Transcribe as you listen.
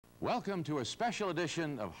Welcome to a special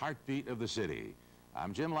edition of Heartbeat of the City.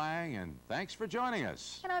 I'm Jim Lang, and thanks for joining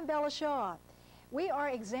us. And I'm Bella Shaw. We are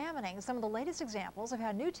examining some of the latest examples of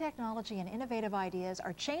how new technology and innovative ideas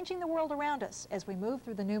are changing the world around us as we move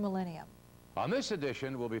through the new millennium. On this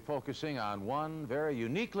edition, we'll be focusing on one very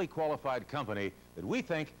uniquely qualified company that we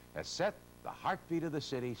think has set the Heartbeat of the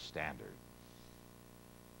City standard.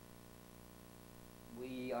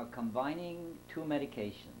 We are combining two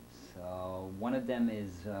medications. One of them is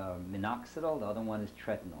minoxidil, the other one is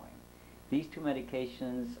tretinoin. These two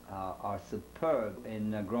medications are superb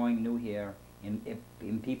in growing new hair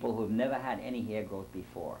in people who have never had any hair growth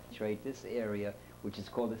before. Right, this area, which is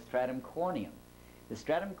called the stratum corneum. The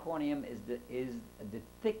stratum corneum is the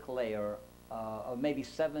thick layer of maybe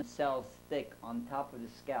 7 cells thick on top of the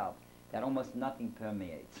scalp that almost nothing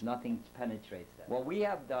permeates, nothing penetrates that. What we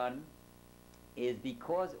have done is,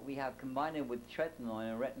 because we have combined it with tretinoin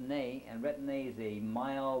and Retin-A, and Retin-A is a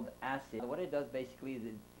mild acid, what it does basically is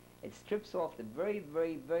it strips off the very,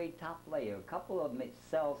 very, very top layer, a couple of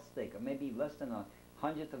cells thick, or maybe less than a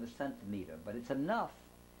 100th of a centimeter, but it's enough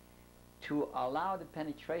to allow the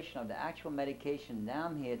penetration of the actual medication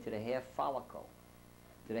down here to the hair follicle,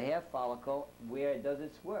 where it does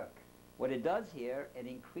its work. What it does here, it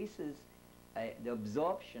increases the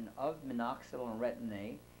absorption of minoxidil and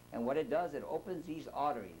Retin-A, and what it does, it opens these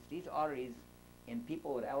arteries. These arteries in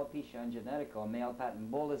people with alopecia angionetica or male pattern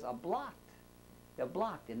baldness are blocked. They're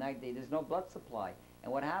blocked, and there's no blood supply.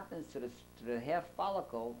 And what happens to the hair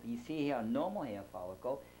follicle, you see here a normal hair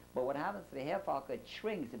follicle, but what happens to the hair follicle, it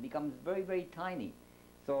shrinks, it becomes very, very tiny.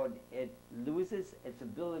 So it loses its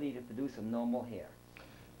ability to produce a normal hair.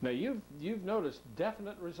 Now you've noticed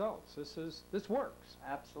definite results. This works.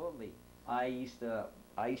 Absolutely. I used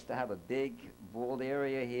to have a big bald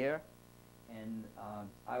area here, and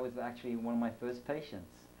I was actually one of my first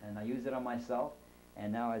patients, and I used it on myself,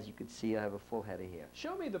 and now, as you can see, I have a full head of hair.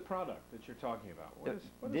 Show me the product that you're talking about.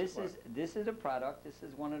 This is a product. This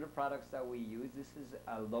is one of the products that we use. This is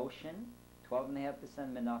a lotion, 12.5%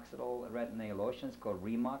 minoxidil Retin-A lotion. It's called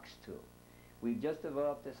Remox 2. We've just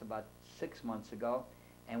developed this about 6 months ago.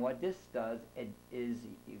 And what this does,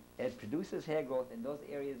 it produces hair growth in those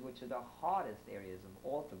areas which are the hardest areas of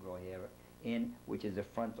all to grow hair in, which is the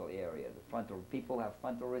frontal area. The frontal, people have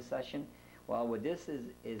frontal recession. Well, what this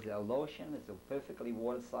is a lotion. It's a perfectly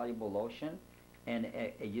water-soluble lotion, and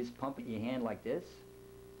you just pump it in your hand like this,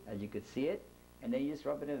 as you could see it, and then you just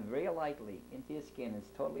rub it in very lightly into your skin. It's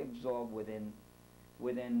totally absorbed within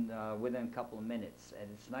a couple of minutes, and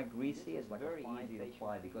it's not greasy. It's like very easy to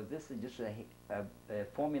apply, because this is just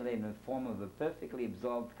formulated in the form of a perfectly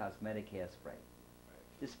absorbed cosmetic hairspray.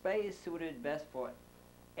 The spray is suited best for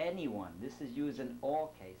anyone. This is used in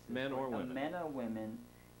all cases. Men or women. Men or women.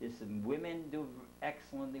 Women do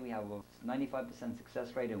excellently. We have a 95%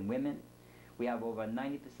 success rate in women. We have over a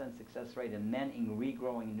 90% success rate in men in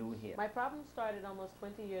regrowing new hair. My problem started almost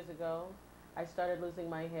 20 years ago. I started losing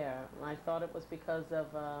my hair, and I thought it was because of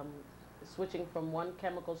switching from one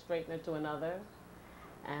chemical straightener to another,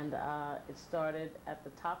 and it started at the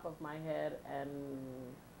top of my head and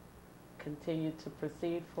continued to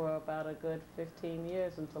proceed for about a good 15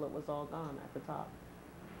 years until it was all gone at the top.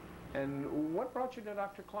 And what brought you to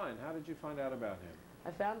Dr. Klein? How did you find out about him?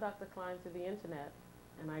 I found Dr. Klein through the internet,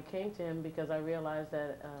 and I came to him because I realized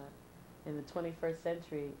that in the 21st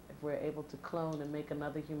century, if we're able to clone and make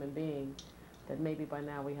another human being, that maybe by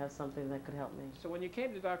now we have something that could help me. So when you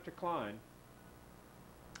came to Dr. Klein,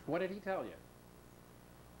 what did he tell you?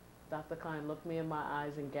 Dr. Klein looked me in my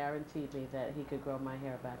eyes and guaranteed me that he could grow my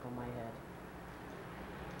hair back on my head.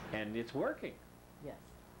 And it's working. Yes.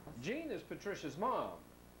 Jean is Patricia's mom,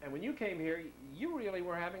 and when you came here, you really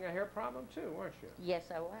were having a hair problem too, weren't you?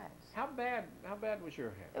 Yes, I was. How bad was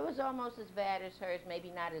your hair? It was almost as bad as hers,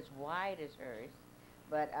 maybe not as wide as hers,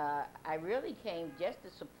 but I really came just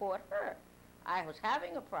to support her. I was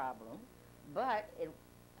having a problem, but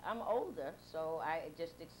I'm older, so I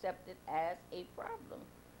just accept it as a problem.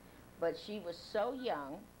 But she was so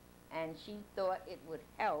young, and she thought it would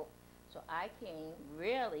help, so I came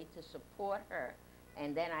really to support her,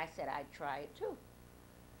 and then I said I'd try it too.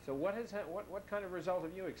 So what kind of result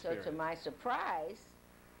have you experienced? So to my surprise,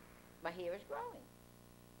 my hair is growing.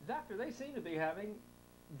 Doctor, they seem to be having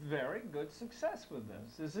very good success with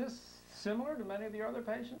this. Is this similar to many of your other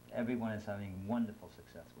patients? Everyone is having wonderful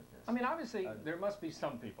success with this. I mean, obviously, there must be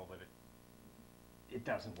some people that it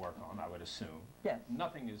doesn't work on, I would assume. Yes.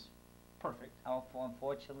 Nothing is perfect.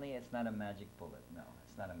 Unfortunately, it's not a magic bullet. No,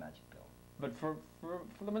 it's not a magic pill. But for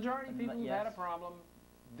the majority of people who've had a problem,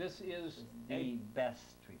 this is the best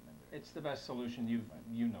treatment. It's the best solution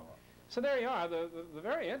you know of. So there you are, the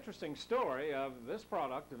very interesting story of this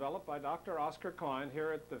product developed by Dr. Oscar Klein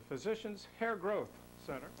here at the Physicians Hair Growth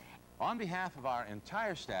Center. On behalf of our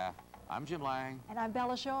entire staff, I'm Jim Lang. And I'm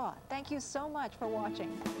Bella Shaw. Thank you so much for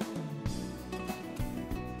watching.